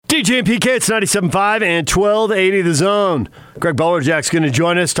DJ and PK, it's 97.5 and 1280 The Zone. Greg Bolerjack's going to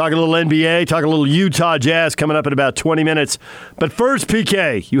join us, talk a little NBA, talk a little Utah Jazz coming up in about 20 minutes. But first,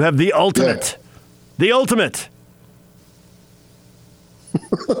 PK, you have the ultimate. Yeah. The ultimate.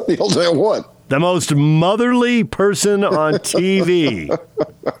 The ultimate what? The most motherly person on TV.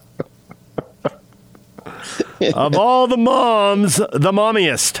 Of all the moms, the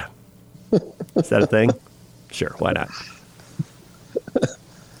mommiest. Is that a thing? Sure, why not?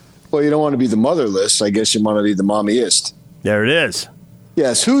 Well, you don't want to be the motherless. I guess you want to be the mommiest. There it is.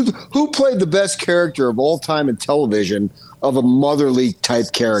 Yes. Who played the best character of all time in television of a motherly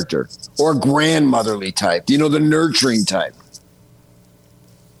type character or a grandmotherly type? You know, the nurturing type.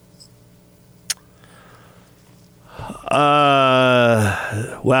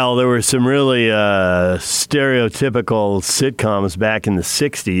 Well, there were some really stereotypical sitcoms back in the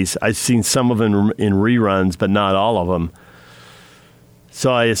 60s. I've seen some of them in reruns, but not all of them.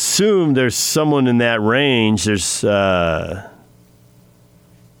 So I assume there's someone in that range. There's, I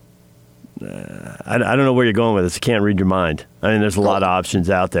don't know where you're going with this. I can't read your mind. I mean, there's a lot of options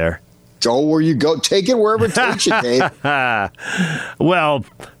out there. Go where you go. Take it wherever it takes you, Dave. Well,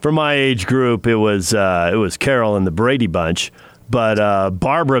 for my age group, it was Carol and the Brady Bunch, but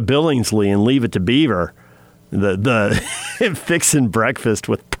Barbara Billingsley and Leave It to Beaver, the fixing breakfast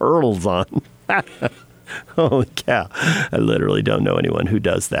with pearls on. Holy cow! I literally don't know anyone who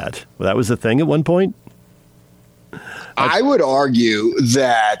does that. Well, that was the thing at one point. I would argue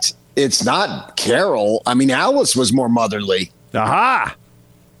that it's not Carol. I mean, Alice was more motherly. Aha!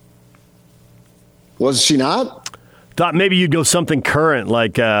 Was she not? Thought maybe you'd go something current,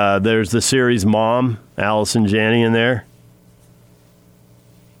 like there's the series Mom, Allison Janney in there.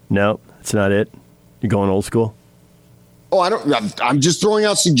 No, that's not it. You're going old school? Oh, I'm just throwing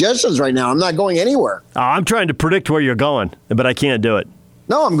out suggestions right now. I'm not going anywhere. I'm trying to predict where you're going, but I can't do it.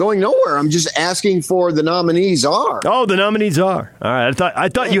 No, I'm going nowhere. I'm just asking for the nominees are. Oh, the nominees are. All right. I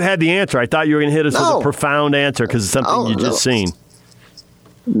thought you had the answer. I thought you were going to hit us with a profound answer because it's something you just seen.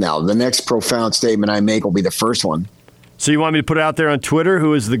 No, the next profound statement I make will be the first one. So you want me to put it out there on Twitter?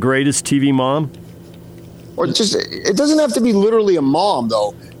 Who is the greatest TV mom? Or just, it doesn't have to be literally a mom,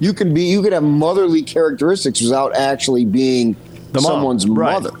 though. You could have motherly characteristics without actually being someone's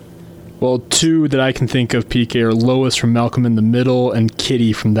mother. Well, two that I can think of, PK, are Lois from Malcolm in the Middle and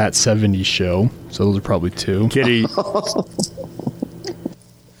Kitty from That 70s Show. So those are probably two. Kitty.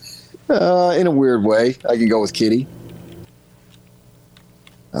 In a weird way, I can go with Kitty.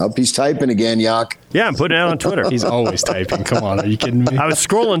 I hope he's typing again, Yuck. Yeah, I'm putting it out on Twitter. He's always typing. Come on, are you kidding me? I was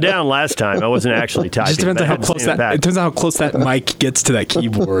scrolling down last time. I wasn't actually typing. It depends on how close that mic gets to that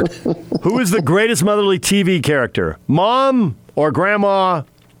keyboard. Who is the greatest motherly TV character? Mom or grandma?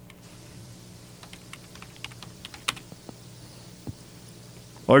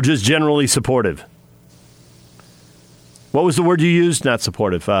 Or just generally supportive? What was the word you used? Not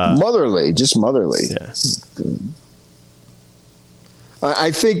supportive. Motherly, just motherly. Yeah.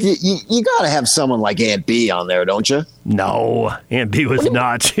 I think you got to have someone like Aunt B on there, don't you? No, Aunt B was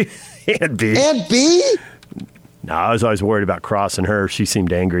not. Aunt B. Aunt B? No, I was always worried about crossing her. She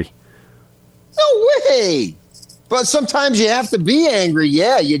seemed angry. No way. But sometimes you have to be angry.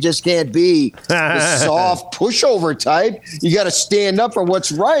 Yeah, you just can't be the soft pushover type. You got to stand up for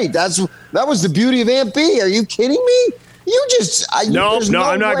what's right. That was the beauty of Aunt B. Are you kidding me? No,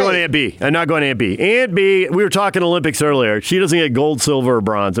 I'm not going Aunt B. I'm not going Aunt B. Aunt B, we were talking Olympics earlier. She doesn't get gold, silver, or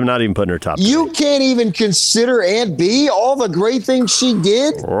bronze. I'm not even putting her top. You can't even consider Aunt B, all the great things she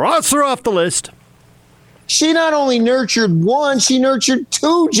did. Cross her off the list. She not only nurtured one, she nurtured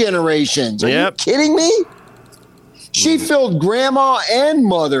two generations. Are you kidding me? She filled grandma and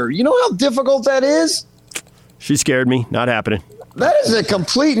mother. You know how difficult that is? She scared me. Not happening. That is a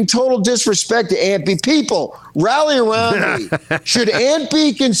complete and total disrespect to Aunt B. People, rally around me. Should Aunt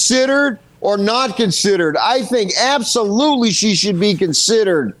B considered or not considered? I think absolutely she should be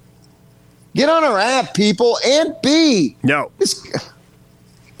considered. Get on her app, people. Aunt B. No.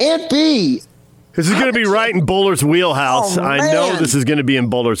 Aunt B. This is going to be right in Bowler's wheelhouse. Oh, I know this is going to be in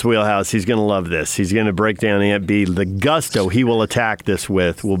Bowler's wheelhouse. He's going to love this. He's going to break down Aunt B. The gusto he will attack this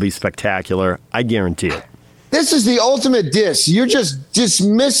with will be spectacular. I guarantee it. This is the ultimate diss. You're just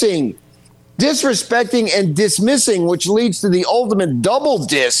dismissing, disrespecting, and dismissing, which leads to the ultimate double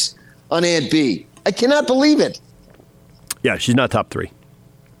diss on Aunt B. I cannot believe it. Yeah, she's not top three.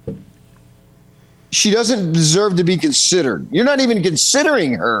 She doesn't deserve to be considered. You're not even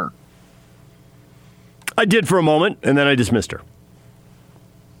considering her. I did for a moment, and then I dismissed her.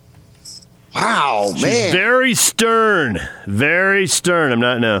 Wow, She's man. very stern. Very stern. I'm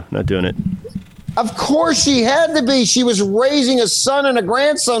not doing it. Of course she had to be. She was raising a son and a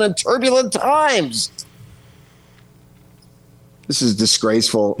grandson in turbulent times. This is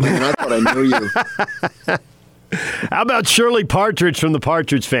disgraceful. I mean, I thought I knew you. How about Shirley Partridge from the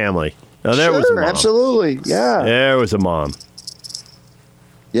Partridge Family? Now, there was a mom. Absolutely. Yeah. There was a mom.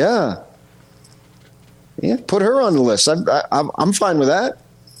 Yeah. Yeah, put her on the list. I'm fine with that.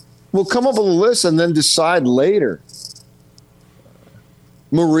 We'll come up with a list and then decide later.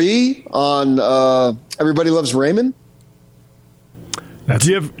 Marie on Everybody Loves Raymond. That's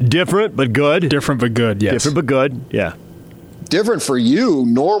Different but good. different but good. Yes. Different but good. Yeah. Different for you,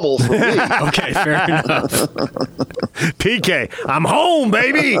 normal for me. Okay, fair enough. PK, I'm home,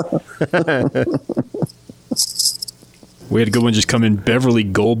 baby. We had a good one just come in, Beverly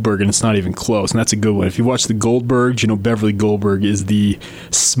Goldberg, and it's not even close. And that's a good one. If you watch the Goldbergs, you know Beverly Goldberg is the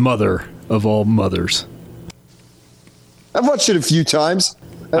smother of all mothers. I've watched it a few times.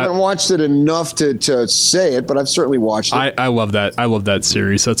 I haven't watched it enough to say it, but I've certainly watched it. I love that. I love that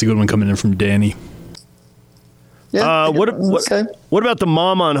series. So that's a good one coming in from Danny. Yeah. What about the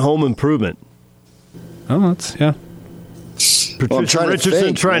mom on Home Improvement? Oh, that's, yeah. Patricia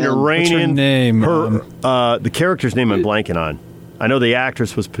Richardson trying to rein What's her in name? her the character's name I'm blanking on. I know the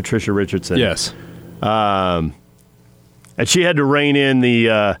actress was Patricia Richardson. Yes. And she had to rein in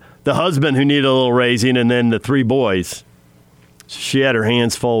the husband who needed a little raising, and then the three boys. She had her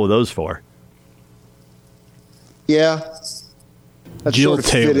hands full with those four. Yeah. That Jill sort of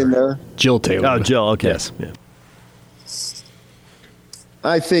Taylor. fit in there. Jill Taylor. Oh, Jill. Okay. Yes. Yeah.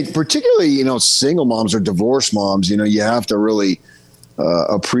 I think particularly, single moms or divorced moms, you have to really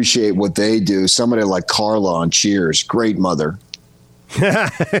appreciate what they do. Somebody like Carla on Cheers, great mother.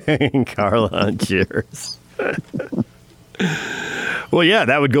 Carla on Cheers. Well, yeah,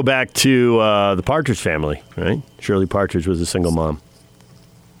 that would go back to the Partridge Family, right? Shirley Partridge was a single mom.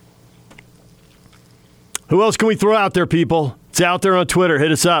 Who else can we throw out there, people? It's out there on Twitter.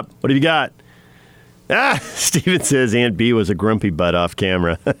 Hit us up. What have you got? Steven says Aunt B was a grumpy butt off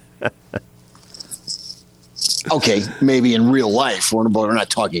camera. Okay, maybe in real life. We're not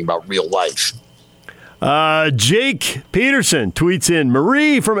talking about real life. Jake Peterson tweets in,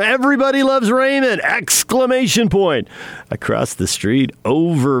 Marie from Everybody Loves Raymond! Exclamation point. Across the street,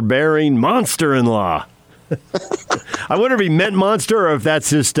 overbearing monster-in-law. I wonder if he meant monster or if that's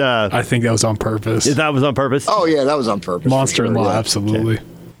just... I think that was on purpose. If that was on purpose? Oh, yeah, that was on purpose. Monster-in-law, yeah. absolutely. Okay.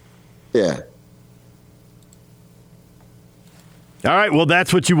 Yeah. All right, well,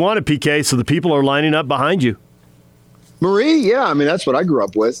 that's what you wanted, PK, so the people are lining up behind you. Marie, yeah, I mean, that's what I grew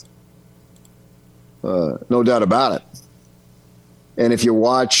up with. No doubt about it. And if you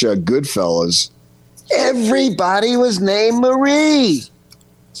watch Goodfellas, everybody was named Marie.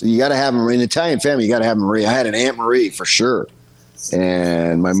 So you got to have Marie. In an Italian family, you got to have Marie. I had an Aunt Marie for sure.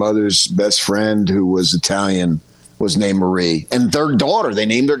 And my mother's best friend, who was Italian, was named Marie. And their daughter, they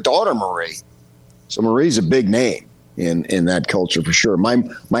named their daughter Marie. So Marie's a big name in that culture for sure. My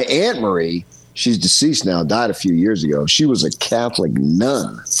Aunt Marie, she's deceased now, died a few years ago. She was a Catholic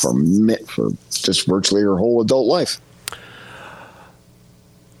nun for just virtually her whole adult life.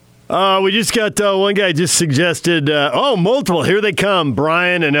 We just got one guy just suggested, multiple. Here they come.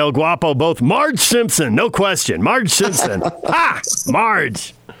 Brian and El Guapo both. Marge Simpson, no question. Marge Simpson. Ha!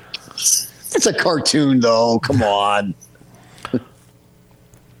 Marge. It's a cartoon, though. Come on.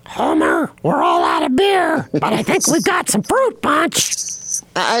 Homer, we're all out of beer, but I think we've got some fruit punch.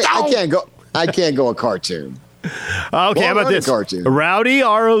 I can't go. I can't go a cartoon. Okay, how about this? Cartoon. Rowdy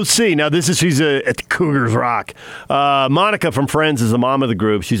ROC. Now, she's at the Cougars Rock. Monica from Friends is the mom of the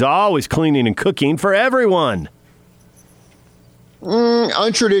group. She's always cleaning and cooking for everyone.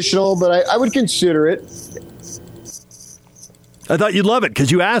 Untraditional, but I would consider it. I thought you'd love it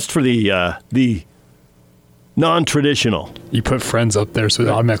because you asked for the non-traditional. You put Friends up there, so it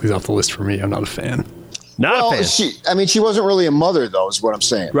automatically is off the list for me. I'm not a fan. Not a fan. She wasn't really a mother, though, is what I'm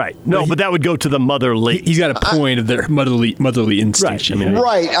saying. Right. No, but that would go to the motherly. He's got a point of their motherly instinct. Right. I mean,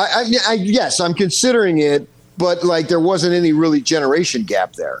 Right. Yes, I'm considering it, but there wasn't any really generation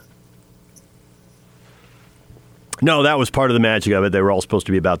gap there. No, that was part of the magic of it. They were all supposed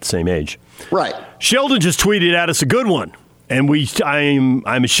to be about the same age. Right. Sheldon just tweeted at us a good one. And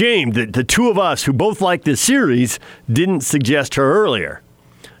I'm ashamed that the two of us who both like this series didn't suggest her earlier.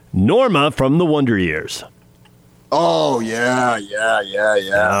 Norma from the Wonder Years. Oh, yeah.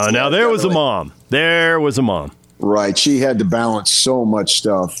 Now there was a mom. There was a mom. Right. She had to balance so much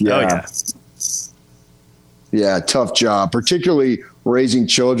stuff. Yeah. Oh, yeah. Yeah, tough job, particularly raising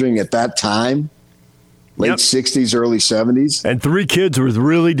children at that time. Late 60s, early 70s. And 3 kids with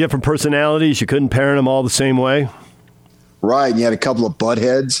really different personalities. You couldn't parent them all the same way. Right. And you had a couple of butt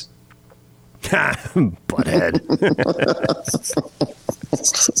heads. Butthead.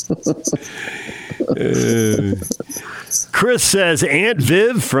 Chris says Aunt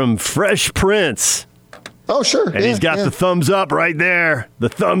Viv from Fresh Prince. Oh, sure. And he's got the thumbs up right there. The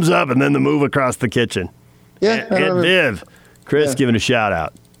thumbs up and then the move across the kitchen. Yeah. Aunt Viv. Chris giving a shout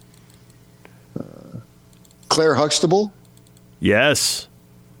out. Claire Huxtable. Yes.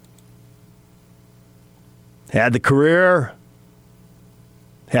 Had the career.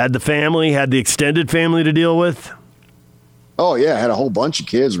 Had the family. Had the extended family to deal with. Oh, yeah. Had a whole bunch of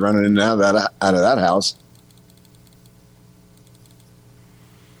kids running in and out of that house.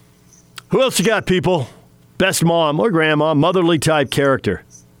 Who else you got, people? Best mom or grandma, motherly type character.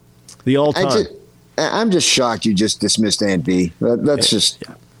 The all-time. I'm just shocked you just dismissed Aunt B. That's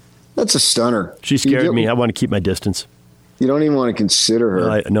a stunner. She scared me. I want to keep my distance. You don't even want to consider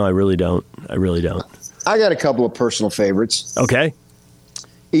her. No, I really don't. I really don't. I got a couple of personal favorites. Okay.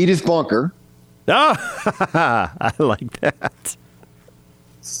 Edith Bunker. I like that.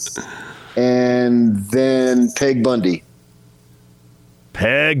 And then Peg Bundy.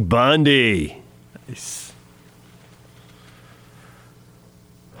 Peg Bundy. Nice.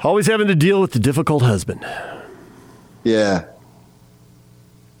 Always having to deal with the difficult husband. Yeah.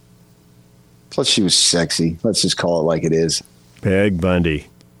 Plus, she was sexy. Let's just call it like it is. Peg Bundy.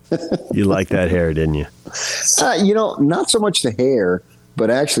 You like that hair, didn't you? Not so much the hair,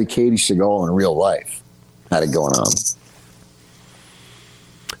 but actually Katie Seagal in real life had it going on.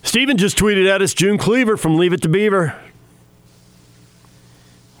 Steven just tweeted at us, June Cleaver from Leave It to Beaver.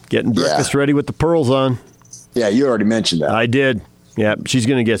 Getting breakfast ready with the pearls on. Yeah, you already mentioned that. I did. Yeah, she's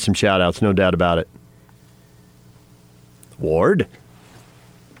going to get some shout-outs, no doubt about it. Ward.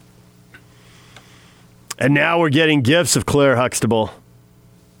 And now we're getting gifts of Claire Huxtable.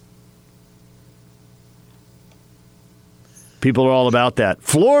 People are all about that.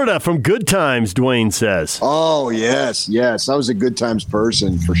 Florida from Good Times, Dwayne says. Oh, yes. I was a Good Times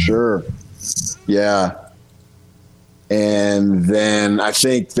person for sure. Yeah. And then I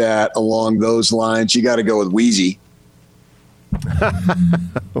think that along those lines, you got to go with Wheezy.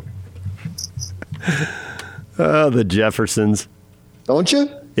 Oh, the Jeffersons. Don't you?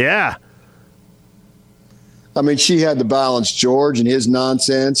 Yeah. I mean, she had the balanced George and his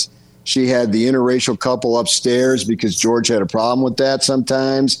nonsense. She had the interracial couple upstairs because George had a problem with that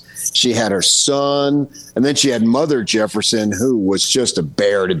sometimes. She had her son. And then she had Mother Jefferson, who was just a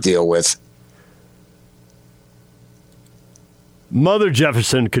bear to deal with. Mother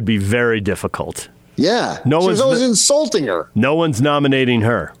Jefferson could be very difficult. Yeah. She was always insulting her. No one's nominating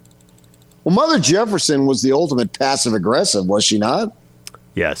her. Well, Mother Jefferson was the ultimate passive-aggressive, was she not?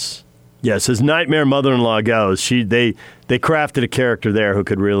 Yes. Yes, as Nightmare Mother-in-Law goes, they crafted a character there who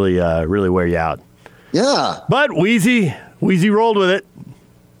could really wear you out. Yeah. But Wheezy rolled with it.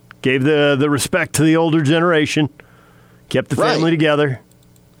 Gave the respect to the older generation. Kept the family together.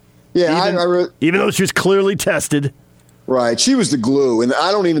 Yeah, even though she was clearly tested. Right. She was the glue, and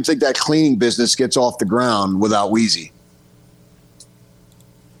I don't even think that cleaning business gets off the ground without Wheezy.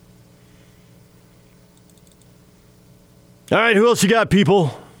 All right, who else you got,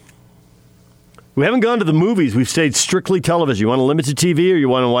 people? We haven't gone to the movies. We've stayed strictly television. You want to limit to TV or you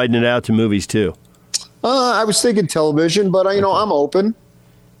want to widen it out to movies too? I was thinking television, but I'm open.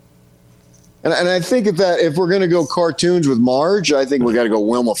 And I think if we're going to go cartoons with Marge, I think we got to go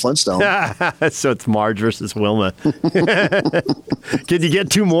Wilma Flintstone. So it's Marge versus Wilma. Can you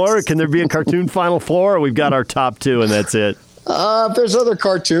get two more? Can there be a cartoon Final Four? Or we've got our top two and that's it. If there's other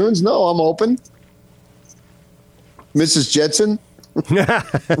cartoons, no, I'm open. Mrs. Jetson.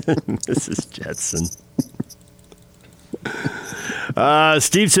 Mrs. Jetson.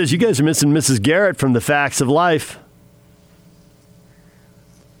 Steve says, you guys are missing Mrs. Garrett from The Facts of Life.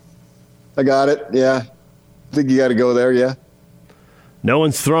 I got it, yeah. I think you got to go there, yeah. No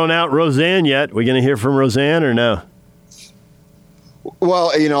one's thrown out Roseanne yet. We going to hear from Roseanne or no?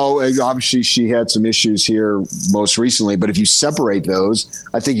 Well, obviously she had some issues here most recently, but if you separate those,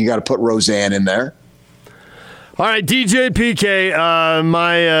 I think you got to put Roseanne in there. All right, DJ PK,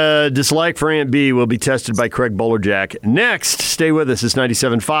 my dislike for Aunt B will be tested by Craig Bolerjack. Next, stay with us. It's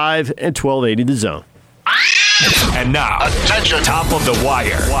 97.5 and 1280 The Zone. And now, attention, top of the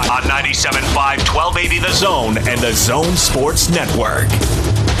wire on 97.5, 1280 The Zone and the Zone Sports Network.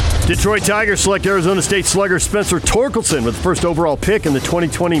 Detroit Tigers select Arizona State slugger Spencer Torkelson with the first overall pick in the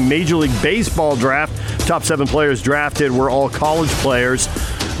 2020 Major League Baseball draft. Top 7 players drafted were all college players.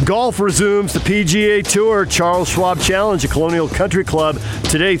 Golf resumes the PGA Tour Charles Schwab Challenge at Colonial Country Club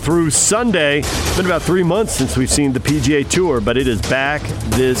today through Sunday. It's been about 3 months since we've seen the PGA Tour, but it is back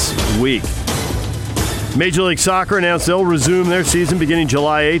this week. Major League Soccer announced they'll resume their season beginning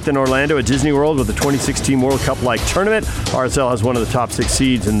July 8th in Orlando at Disney World with the 2016 World Cup-like tournament. RSL has one of the top 6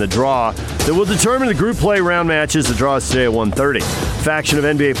 seeds in the draw that will determine the group play round matches. The draw is today at 1:30. Faction of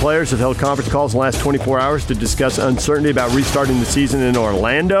NBA players have held conference calls in the last 24 hours to discuss uncertainty about restarting the season in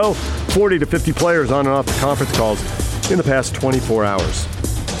Orlando. 40 to 50 players on and off the conference calls in the past 24 hours.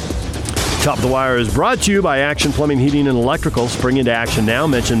 Top of the Wire is brought to you by Action Plumbing, Heating, and Electrical. Spring into action now.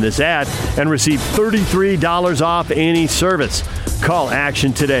 Mention this ad and receive $33 off any service. Call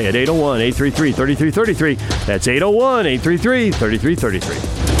Action today at 801-833-3333. That's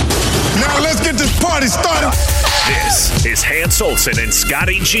 801-833-3333. Now let's get this party started. This is Hans Olsen and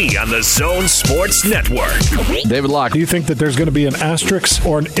Scotty G on the Zone Sports Network. David Locke. Do you think that there's going to be an asterisk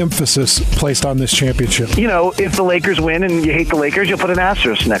or an emphasis placed on this championship? You know, if the Lakers win and you hate the Lakers, you'll put an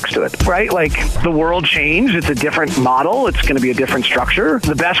asterisk next to it, right? Like, the world changed. It's a different model. It's going to be a different structure.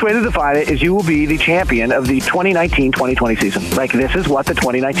 The best way to define it is you will be the champion of the 2019-2020 season. Like, this is what the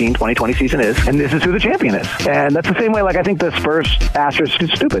 2019-2020 season is, and this is who the champion is. And that's the same way, like, I think the Spurs asterisk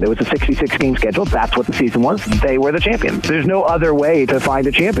is stupid. It was a 66-game schedule. That's what the season was. They were the champion. There's no other way to find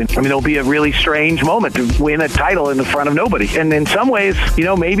a champion. I mean, it'll be a really strange moment to win a title in the front of nobody. And in some ways, you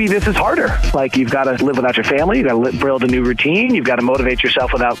know, maybe this is harder. Like, you've got to live without your family. You've got to build a new routine. You've got to motivate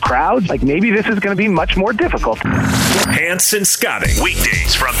yourself without crowds. Like, maybe this is going to be much more difficult. Hans and Scotty,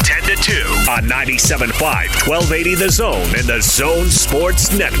 weekdays from 10 to 2 on 97.5, 1280 The Zone and the Zone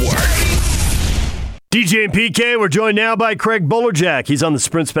Sports Network. DJ and PK, we're joined now by Craig Bolerjack. He's on the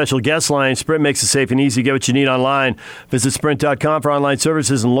Sprint special guest line. Sprint makes it safe and easy. Get what you need online. Visit Sprint.com for online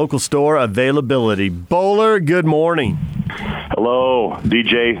services and local store availability. Bowler, good morning. Hello,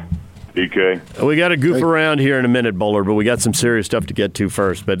 DJ, PK. We got to goof around here in a minute, Bowler, but we got some serious stuff to get to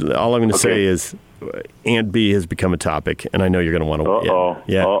first. But all I'm going to say is Aunt B has become a topic, and I know you're going to want to weigh in.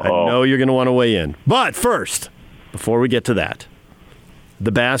 Yeah, I know you're going to want to weigh in. But first, before we get to that,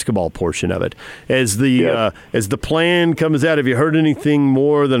 the basketball portion of it. As the plan comes out, have you heard anything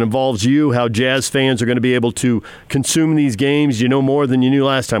more that involves you, how Jazz fans are going to be able to consume these games? You know more than you knew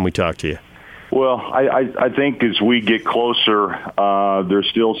last time we talked to you. Well, I think as we get closer, there's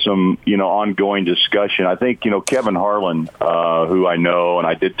still some, ongoing discussion. I think, Kevin Harlan, who I know and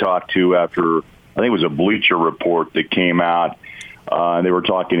I did talk to after, I think it was a Bleacher Report that came out, and they were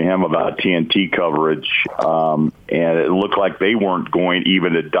talking to him about TNT coverage, and it looked like they weren't going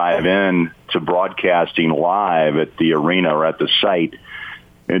even to dive in to broadcasting live at the arena or at the site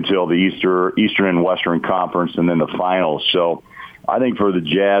until the Eastern and Western Conference and then the finals. So I think for the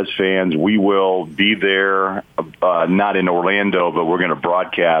Jazz fans, we will be there, not in Orlando, but we're going to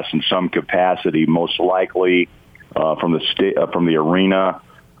broadcast in some capacity, most likely from the arena.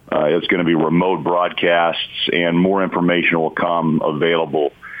 It's going to be remote broadcasts, and more information will come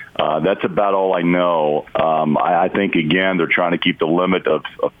available. That's about all I know. I think, again, they're trying to keep the limit of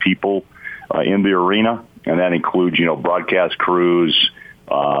people in the arena, and that includes, broadcast crews,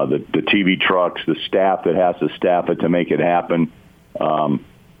 the TV trucks, the staff that has to staff it to make it happen.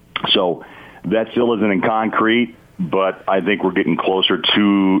 So that still isn't in concrete, but I think we're getting closer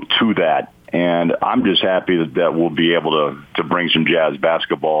to that. And I'm just happy that we'll be able to bring some Jazz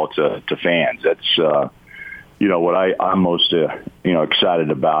basketball to fans. That's, what I'm most,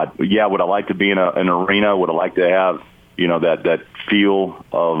 excited about. Yeah, would I like to be in an arena? Would I like to have, that feel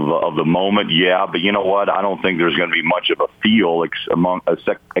of the moment? Yeah, but you know what? I don't think there's going to be much of a feel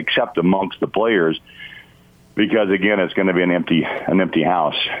except amongst the players, because again, it's going to be an empty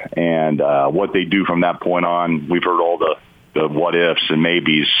house. And what they do from that point on, we've heard all the what ifs and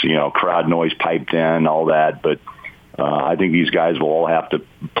maybes, crowd noise piped in, all that. But I think these guys will all have to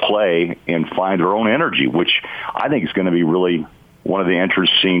play and find their own energy, which I think is going to be really one of the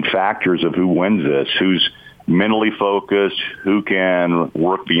interesting factors of who wins this, who's mentally focused, who can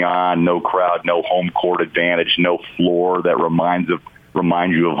work beyond no crowd, no home court advantage, no floor that reminds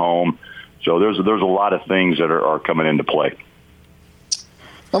you of home. So there's a lot of things that are coming into play.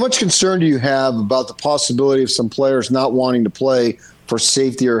 How much concern do you have about the possibility of some players not wanting to play for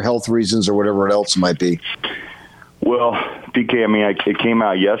safety or health reasons or whatever else it might be? Well, PK, it came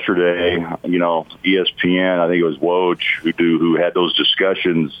out yesterday, ESPN, I think it was Woj, who had those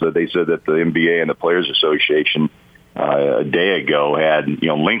discussions. That they said that the NBA and the Players Association a day ago had,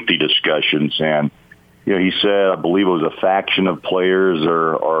 lengthy discussions. And, he said, I believe it was a faction of players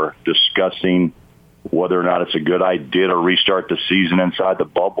are discussing whether or not it's a good idea to restart the season inside the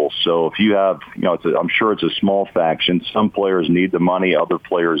bubble. So if you have, I'm sure it's a small faction. Some players need the money, other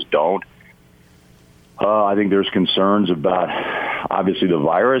players don't. I think there's concerns about, obviously, the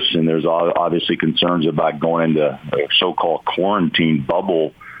virus, and there's obviously concerns about going into a so-called quarantine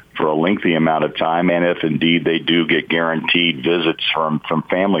bubble for a lengthy amount of time, and if indeed they do get guaranteed visits from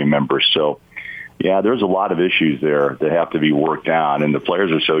family members. So, yeah, there's a lot of issues there that have to be worked out, and the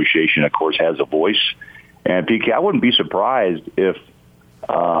Players Association, of course, has a voice. And PK, I wouldn't be surprised if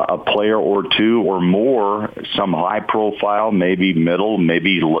a player or two or more, some high profile, maybe middle,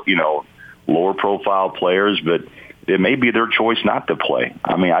 maybe lower profile players, but it may be their choice not to play.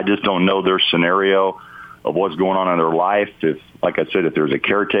 I mean, I just don't know their scenario of what's going on in their life. If, like I said, if there's a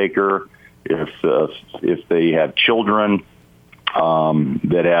caretaker, if they have children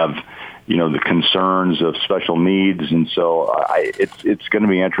that have, the concerns of special needs, and so it's going to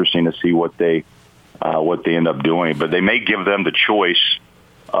be interesting to see what they end up doing. But they may give them the choice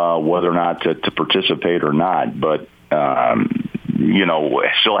whether or not to participate or not. But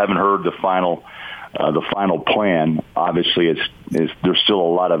still haven't heard the final plan. Obviously, there's still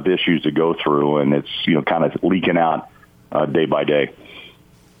a lot of issues to go through, and it's kind of leaking out day by day.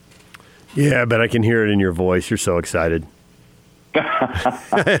 Yeah, but I can hear it in your voice. You're so excited.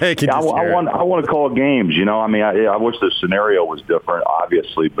 I want to call games. I mean, I wish the scenario was different,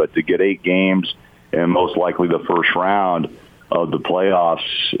 obviously, but to get 8 games and most likely the first round of the playoffs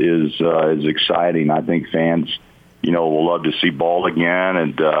is exciting. I think fans, will love to see ball again,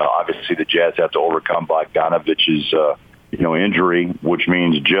 and obviously the Jazz have to overcome Bogdanovich's injury, which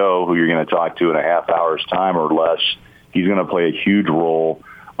means Joe, who you're going to talk to in a half hour's time or less, he's going to play a huge role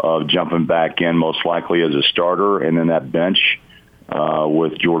of jumping back in, most likely as a starter, and then that bench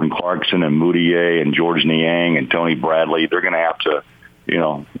with Jordan Clarkson and Moutier and George Niang and Tony Bradley, they're going to have to,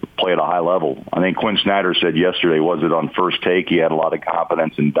 play at a high level. I think Quinn Snyder said yesterday, was it on First Take, he had a lot of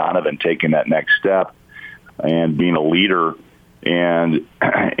confidence in Donovan taking that next step and being a leader and,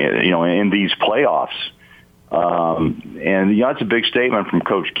 in these playoffs. And, that's a big statement from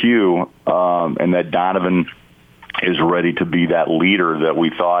Coach Q, and that Donovan is ready to be that leader that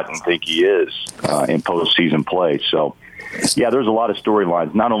we thought and think he is in postseason play. So, yeah, there's a lot of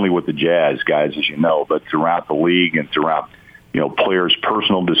storylines, not only with the Jazz, guys, as you know, but throughout the league and throughout, players'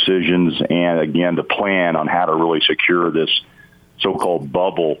 personal decisions and, again, the plan on how to really secure this so-called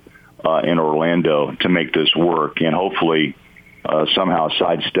bubble in Orlando to make this work and hopefully somehow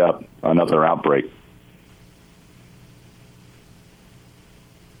sidestep another outbreak.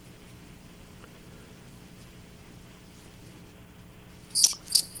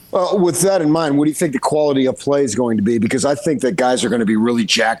 With that in mind, what do you think the quality of play is going to be? Because I think that guys are going to be really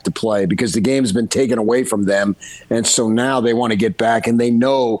jacked to play because the game's been taken away from them. And so now they want to get back, and they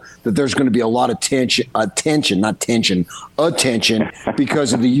know that there's going to be a lot of attention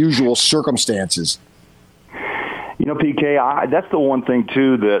because of the usual circumstances. PK, that's the one thing,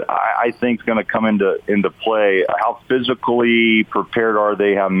 too, that I think is going to come into play. How physically prepared are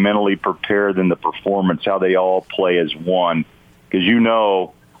they? How mentally prepared in the performance? How they all play as one?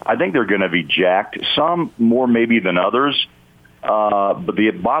 Because I think they're going to be jacked, some more maybe than others. But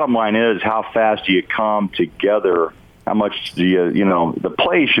the bottom line is, how fast do you come together? How much do the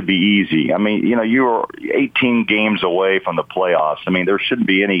play should be easy. I mean, you're 18 games away from the playoffs. I mean, there shouldn't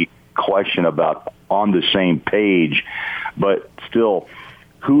be any question about on the same page. But still,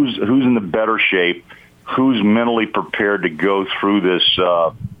 who's in the better shape? Who's mentally prepared to go through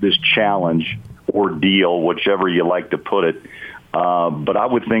this challenge, ordeal, whichever you like to put it? But I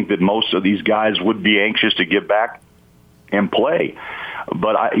would think that most of these guys would be anxious to get back and play.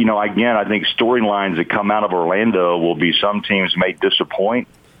 But, I think storylines that come out of Orlando will be some teams may disappoint.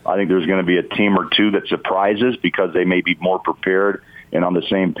 I think there's going to be a team or two that surprises because they may be more prepared and on the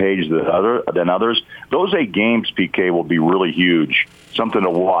same page than others. Those 8 games, PK, will be really huge, something to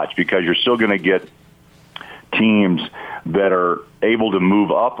watch, because you're still going to get teams that are able to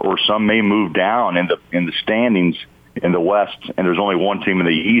move up, or some may move down in the standings in the West, and there's only one team in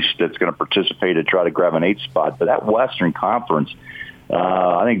the East that's going to participate to try to grab an 8th spot. But that Western Conference,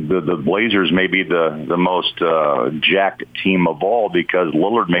 I think the Blazers may be the most jacked team of all, because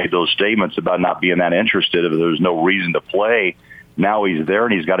Lillard made those statements about not being that interested if there's no reason to play. Now he's there,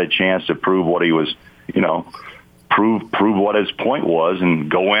 and he's got a chance to prove what he was, prove what his point was, and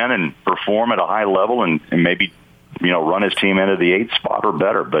go in and perform at a high level and maybe run his team into the 8th spot or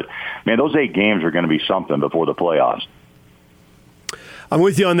better. But, man, those 8 games are going to be something before the playoffs. I'm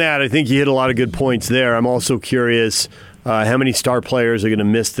with you on that. I think you hit a lot of good points there. I'm also curious how many star players are going to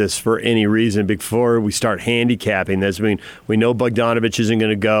miss this for any reason before we start handicapping this. I mean, we know Bogdanovich isn't going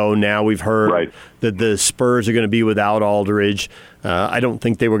to go. Now we've heard that the Spurs are going to be without Aldridge. I don't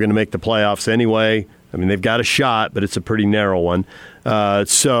think they were going to make the playoffs anyway. I mean, they've got a shot, but it's a pretty narrow one.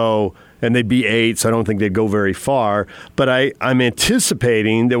 And they'd be 8, so I don't think they'd go very far. But I'm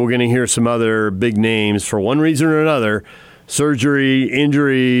anticipating that we're going to hear some other big names for one reason or another surgery,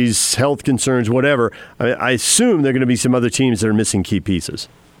 injuries, health concerns, whatever, I assume there are going to be some other teams that are missing key pieces.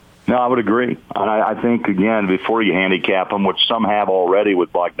 No, I would agree. I think, again, before you handicap them, which some have already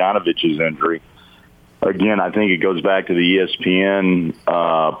with Bogdanovic's injury, again, I think it goes back to the ESPN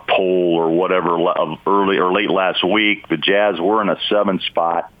poll or whatever of early or late last week. The Jazz were in a 7th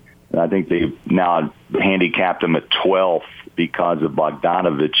spot, and I think they've now handicapped them at 12th because of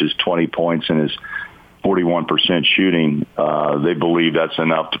Bogdanovic's 20 points and his 41% shooting. They believe that's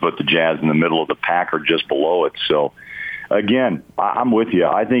enough to put the Jazz in the middle of the pack or just below it. So, again, I'm with you.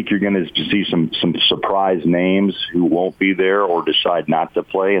 I think you're going to see some surprise names who won't be there or decide not to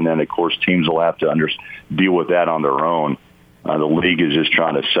play, and then, of course, teams will have to deal with that on their own. The league is just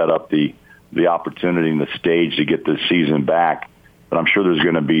trying to set up the opportunity and the stage to get this season back. But I'm sure there's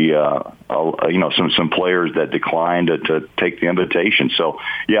going to be some players that decline to take the invitation. So,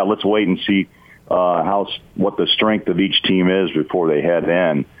 yeah, let's wait and see what the strength of each team is before they head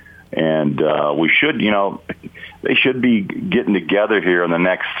in. And we should, they should be getting together here in the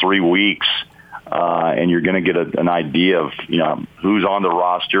next 3 weeks, and you're going to get an idea of, who's on the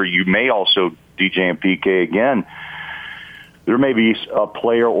roster. You may also, DJ and PK, again, there may be a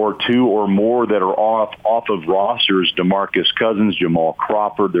player or two or more that are off of rosters, DeMarcus Cousins, Jamal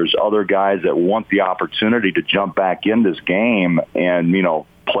Crawford. There's other guys that want the opportunity to jump back in this game and,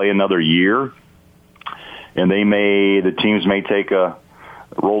 play another year. And the teams may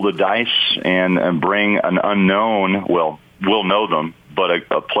roll the dice and bring an unknown, we'll know them, but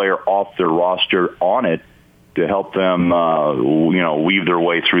a player off their roster on it to help them, weave their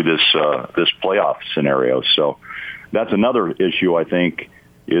way through this playoff scenario. So that's another issue, I think,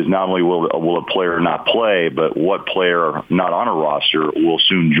 is not only will a player not play, but what player not on a roster will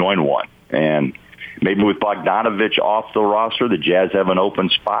soon join one. And maybe with Bogdanovich off the roster, the Jazz have an open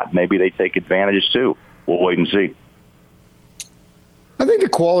spot. Maybe they take advantage too. We'll wait and see. I think the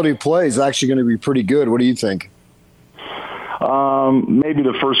quality of play is actually going to be pretty good. What do you think? Maybe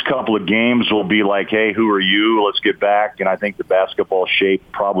the first couple of games will be like, hey, who are you? Let's get back. And I think the basketball shape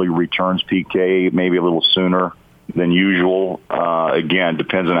probably returns PK maybe a little sooner than usual. Again,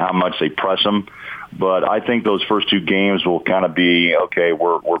 depends on how much they press them. But I think those first 2 games will kind of be, okay,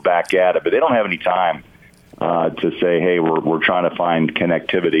 we're back at it. But they don't have any time to say, hey, we're trying to find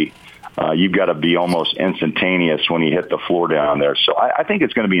connectivity. You've got to be almost instantaneous when you hit the floor down there. So I think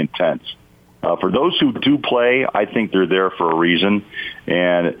it's going to be intense. For those who do play, I think they're there for a reason.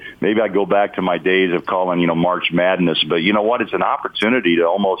 And maybe I go back to my days of calling, March Madness. But you know what? It's an opportunity to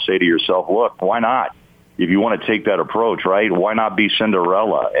almost say to yourself, look, why not? If you want to take that approach, right, why not be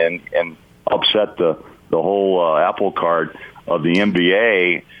Cinderella and upset the whole apple cart of the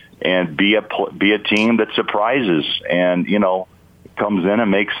NBA and be a team that surprises and, comes in and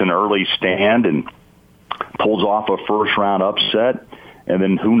makes an early stand and pulls off a first-round upset, and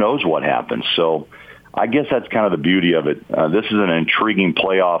then who knows what happens. So I guess that's kind of the beauty of it. This is an intriguing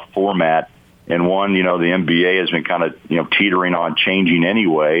playoff format, and one, the NBA has been kind of, teetering on changing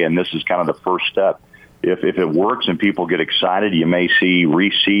anyway, and this is kind of the first step. If it works and people get excited, you may see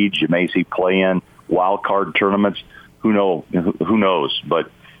reseeds, you may see play-in wild card tournaments. Who knows?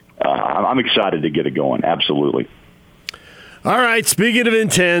 But I'm excited to get it going, absolutely. All right, speaking of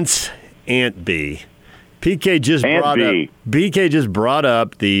intense, Ant B. PK just brought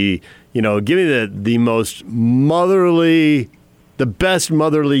up the, give me the most motherly, the best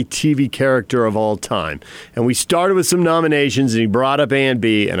motherly TV character of all time. And we started with some nominations, and he brought up Ant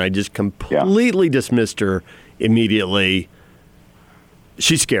B, and I just completely dismissed her immediately.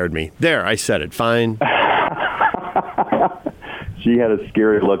 She scared me. There, I said it. Fine. She had a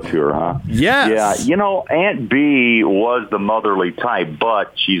scary look to her, huh? Yes. Yeah, Aunt B was the motherly type,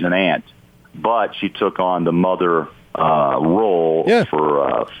 but she's an aunt. But she took on the mother role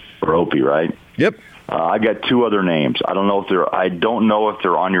for Opie, right? Yep. I got 2 other names. I don't know if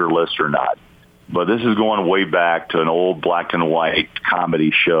they're on your list or not. But this is going way back to an old black and white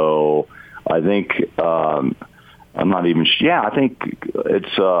comedy show. I think I'm not even. Yeah, I think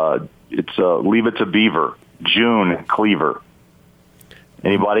it's Leave It to Beaver, June Cleaver.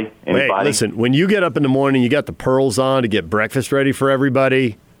 Anybody? Wait, listen, when you get up in the morning, you got the pearls on to get breakfast ready for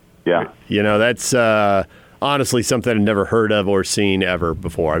everybody. Yeah. That's honestly something I've never heard of or seen ever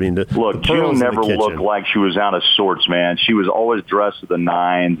before. I mean, look, June never looked like she was out of sorts, man. She was always dressed to the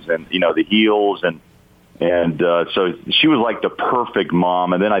nines and, the heels. And so she was like the perfect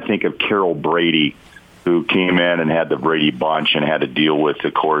mom. And then I think of Carol Brady, who came in and had the Brady Bunch and had to deal with,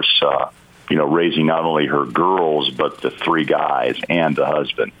 of course, raising not only her girls, but the 3 guys and the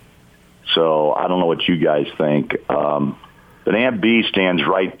husband. So I don't know what you guys think. But Aunt B stands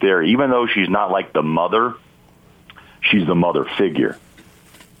right there. Even though she's not like the mother, she's the mother figure.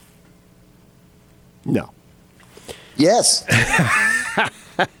 No. Yes.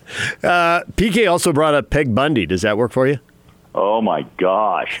 PK also brought up Peg Bundy. Does that work for you? Oh, my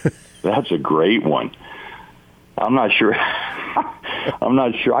gosh. That's a great one. I'm not sure.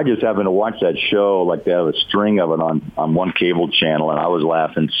 I just happened to watch that show. Like, they have a string of it on one cable channel, and I was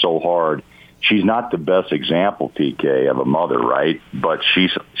laughing so hard. She's not the best example, PK, of a mother, right? But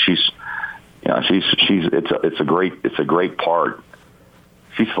it's a great part.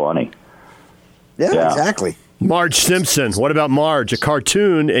 She's funny. Yeah, exactly. Marge Simpson. What about Marge? A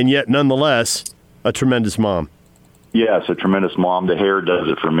cartoon, and yet nonetheless a tremendous mom. Yes, a tremendous mom. The hair does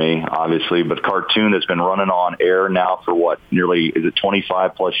it for me, obviously. But cartoon that's been running on air now for what? Nearly, is it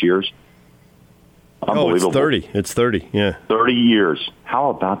 25 plus years? Unbelievable. Oh, it's 30. It's 30, yeah. 30 years.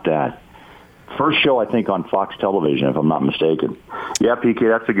 How about that? First show, I think, on Fox Television, if I'm not mistaken. Yeah, PK,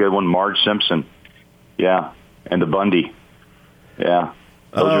 that's a good one. Marge Simpson. Yeah. And the Bundy. Yeah.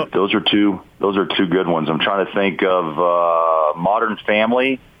 Those are two good ones. I'm trying to think of Modern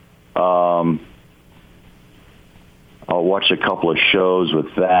Family. I'll watch a couple of shows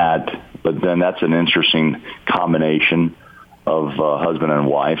with that, but then that's an interesting combination of husband and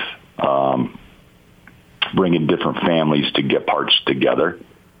wife, bringing different families to get parts together.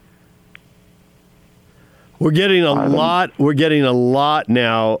 We're getting a lot. We're getting a lot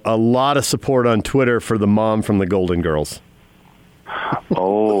now. A lot of support on Twitter for the mom from the Golden Girls.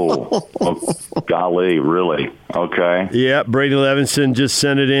 Oh, golly, really? Okay. Yeah, Brady Levinson just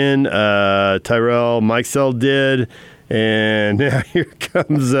sent it in. Tyrell Mikesell did. And now here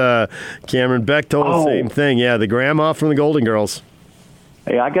comes Cameron Bechtold, same thing. Yeah, the grandma from the Golden Girls.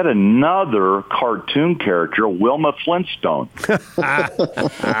 Hey, I got another cartoon character, Wilma Flintstone.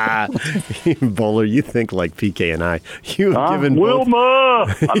 Bowler, you think like PK and I. You've given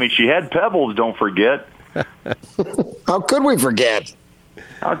Wilma! I mean, she had Pebbles, don't forget. How could we forget?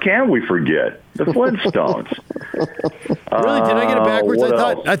 How can we forget? The Flintstones. Really? Did I get it backwards?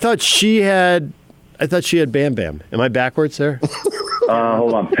 I thought she had Bam Bam. Am I backwards there?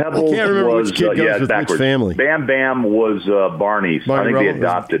 Hold on. Pebbles I can't remember was which kid goes with backwards. Which family. Bam Bam was Barney's. I think Rubble? they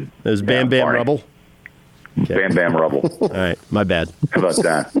adopted. It was Bam Bam Barney. Rubble? Okay. Bam Bam Rubble. All right, my bad. How about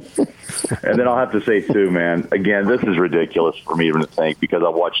that? And then I'll have to say, too, man, again, this is ridiculous for me even to think because I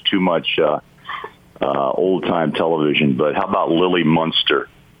watch too much old-time television, but how about Lily Munster?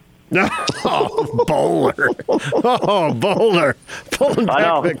 Oh, Bowler. Oh, Bowler.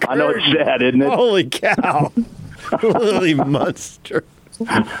 I know it's sad, isn't it? Holy cow. Lily Munster.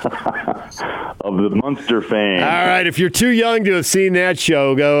 Of the Munster fame. All right, if you're too young to have seen that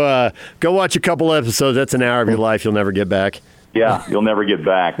show, go watch a couple episodes. That's an hour of your life you'll never get back. Yeah, you'll never get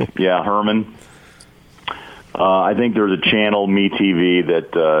back. Yeah, Herman. I think there's a channel, MeTV,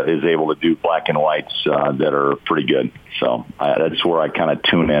 that is able to do black and whites that are pretty good. So that's where I kind of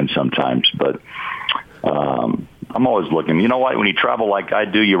tune in sometimes. But I'm always looking. You know what? When you travel like I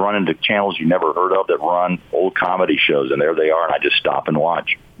do, you run into channels you never heard of that run old comedy shows, and there they are, and I just stop and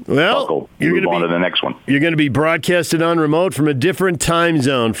watch. Well, you're going to move on to the next one. You're going to be broadcasted on remote from a different time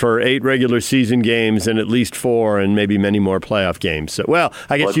zone for 8 regular season games and at least 4 and maybe many more playoff games. So, well,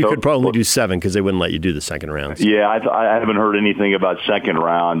 I guess you could probably do 7 because they wouldn't let you do the second round. So. Yeah, I haven't heard anything about second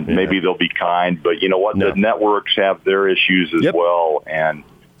round. Yeah. Maybe they'll be kind, but you know what? No. The networks have their issues as well, and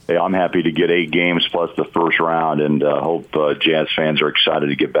hey, I'm happy to get 8 games plus the first round, and hope Jazz fans are excited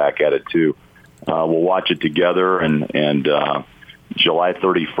to get back at it too. We'll watch it together, and July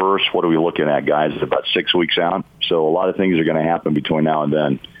 31st, what are we looking at, guys? It's about 6 weeks out. So a lot of things are going to happen between now and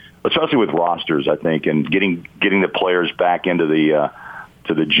then, especially with rosters, I think, and getting the players back into the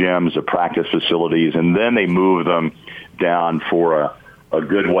to the gyms, the practice facilities, and then they move them down for a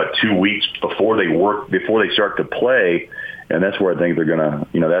good, 2 weeks before they start to play. And that's where I think they're going to,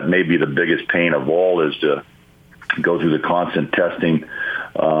 that may be the biggest pain of all is to go through the constant testing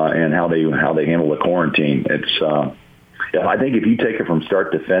and how they handle the quarantine. It's I think if you take it from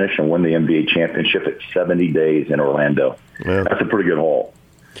start to finish and win the NBA championship, it's 70 days in Orlando. Yeah. That's a pretty good haul.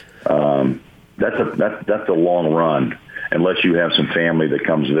 That's a long run, unless you have some family that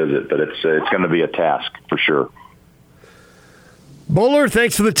comes visit. But it's going to be a task for sure. Bowler,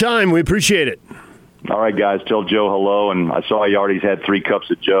 thanks for the time. We appreciate it. All right, guys. Tell Joe hello, and I saw he already had 3 cups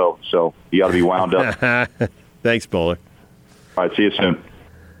of Joe, so you ought to be wound up. Thanks, Bowler. All right, see you soon.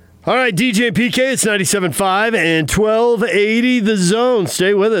 All right, DJ and PK, it's 97.5 and 1280 The Zone.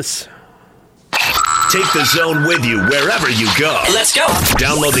 Stay with us. Take The Zone with you wherever you go. Let's go.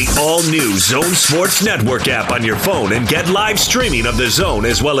 Download the all-new Zone Sports Network app on your phone and get live streaming of The Zone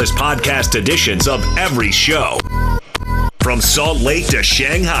as well as podcast editions of every show. From Salt Lake to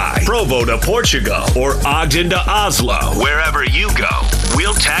Shanghai, Provo to Portugal, or Ogden to Oslo, wherever you go,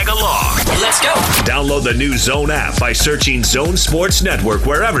 we'll tag along. Let's go. Download the new Zone app by searching Zone Sports Network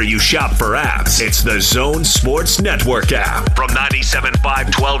wherever you shop for apps. It's the Zone Sports Network app from 97.5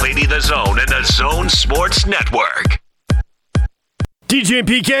 1280 The Zone and the Zone Sports Network. DJ and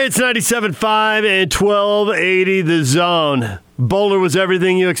PK, it's 97.5 and 1280 The Zone. Bowler was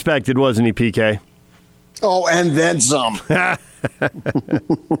everything you expected, wasn't he, PK? Oh, and then some.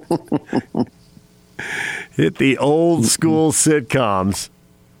 Hit the old school sitcoms.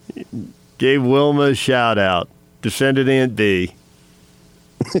 Gave Wilma a shout out. Defended Aunt B.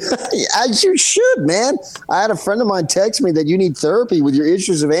 As you should, man. I had a friend of mine text me that you need therapy with your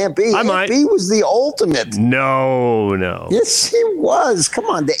issues of Aunt B. Aunt B was the ultimate. No. Yes, she was. Come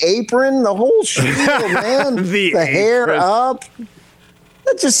on, the apron, the whole spiel, man. the hair up.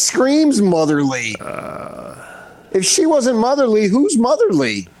 That just screams motherly. If she wasn't motherly, who's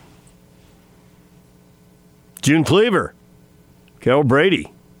motherly? June Cleaver. Carol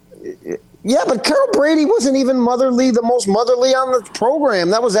Brady. Yeah, but Carol Brady wasn't even motherly, the most motherly on the program.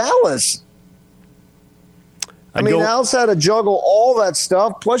 That was Alice. Alice had to juggle all that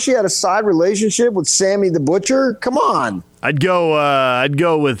stuff. Plus, she had a side relationship with Sammy the Butcher. Come on. I'd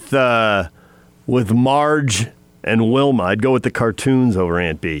go with Marge and Wilma. I'd go with the cartoons over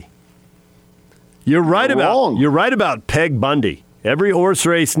Aunt B. You're right about Peg Bundy. Every horse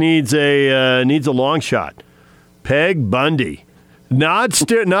race needs a long shot. Peg Bundy. Not the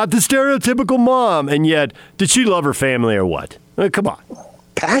stereotypical mom, and yet, did she love her family or what? Come on.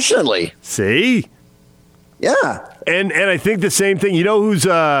 Passionately. See? Yeah. And I think the same thing. You know who's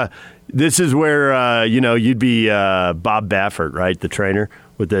this is where you'd be Bob Baffert, right? The trainer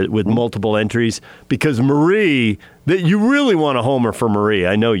with multiple entries. Because Marie, that you really want a homer for Marie.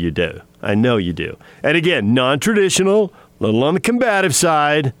 I know you do. And again, non-traditional, a little on the combative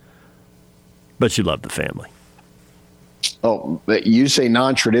side, but she loved the family. Oh, you say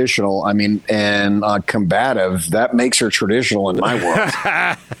non-traditional, and combative. That makes her traditional in my world.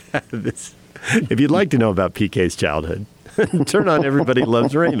 If you'd like to know about PK's childhood, turn on Everybody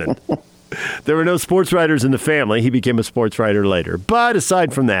Loves Raymond. There were no sports writers in the family. He became a sports writer later. But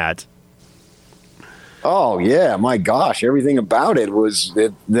aside from that. Oh, yeah. My gosh. Everything about it was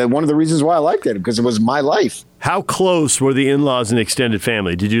one of the reasons why I liked it, because it was my life. How close were the in-laws and extended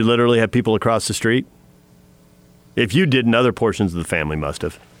family? Did you literally have people across the street? If you didn't, other portions of the family must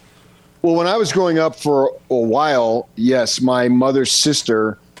have. Well, when I was growing up for a while, yes, my mother's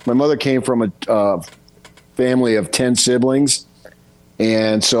sister. My mother came from a family of 10 siblings,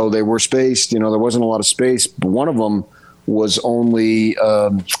 and so they were spaced. There wasn't a lot of space. But one of them was only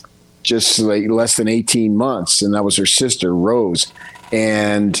just like less than 18 months, and that was her sister, Rose.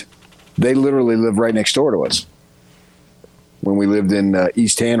 And they literally lived right next door to us when we lived in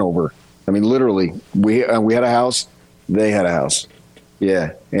East Hanover. Literally, we had a house. They had a house.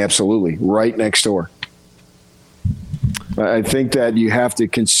 Yeah, absolutely. Right next door. I think that you have to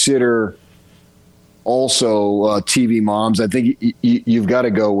consider also TV moms. I think you've got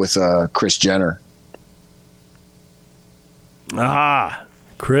to go with Kris Jenner.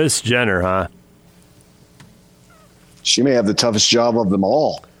 Kris Jenner, huh? She may have the toughest job of them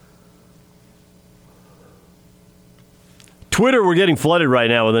all. Twitter, we're getting flooded right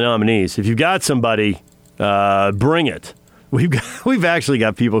now with the nominees. If you've got somebody, bring it. We've actually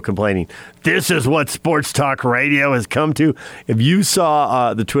got people complaining. This is what sports talk radio has come to. If you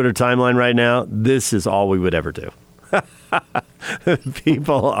saw the Twitter timeline right now, this is all we would ever do.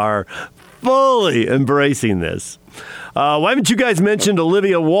 People are fully embracing this. Why haven't you guys mentioned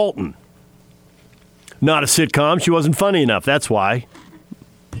Olivia Walton? Not a sitcom. She wasn't funny enough. That's why.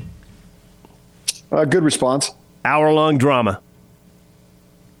 Good response. Hour-long drama.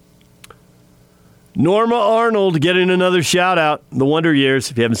 Norma Arnold getting another shout-out. The Wonder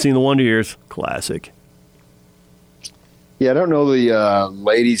Years. If you haven't seen The Wonder Years, classic. Yeah, I don't know the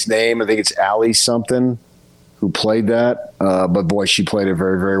lady's name. I think it's Allie something who played that. But, boy, she played it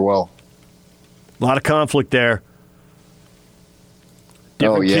very, very well. A lot of conflict there.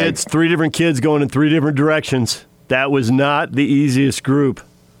 Different kids, 3 different kids going in 3 different directions. That was not the easiest group.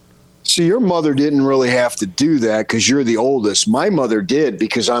 See, your mother didn't really have to do that because you're the oldest. My mother did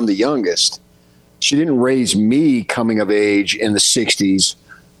because I'm the youngest. She didn't raise me coming of age in the 60s,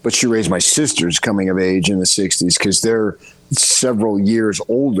 but she raised my sisters coming of age in the 60s because they're several years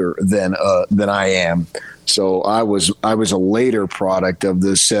older than I am. So I was a later product of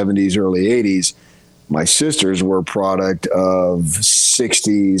the 70s, early 80s. My sisters were a product of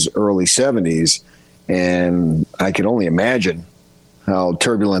 60s, early 70s, and I could only imagine how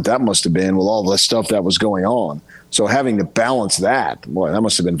turbulent that must have been with all the stuff that was going on. So having to balance that, boy, that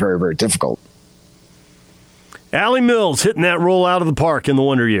must have been very, very difficult. Allie Mills hitting that roll out of the park in the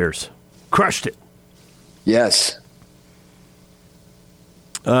Wonder Years. Crushed it. Yes.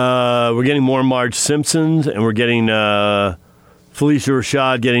 We're getting more Marge Simpsons, and we're getting Felicia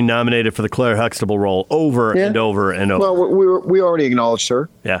Rashad getting nominated for the Claire Huxtable role over and over and over. Well, we already acknowledged her.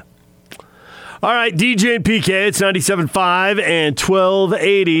 Yeah. All right, DJ and PK, it's 97.5 and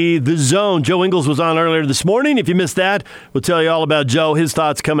 1280 The Zone. Joe Ingles was on earlier this morning. If you missed that, we'll tell you all about Joe, his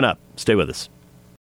thoughts coming up. Stay with us.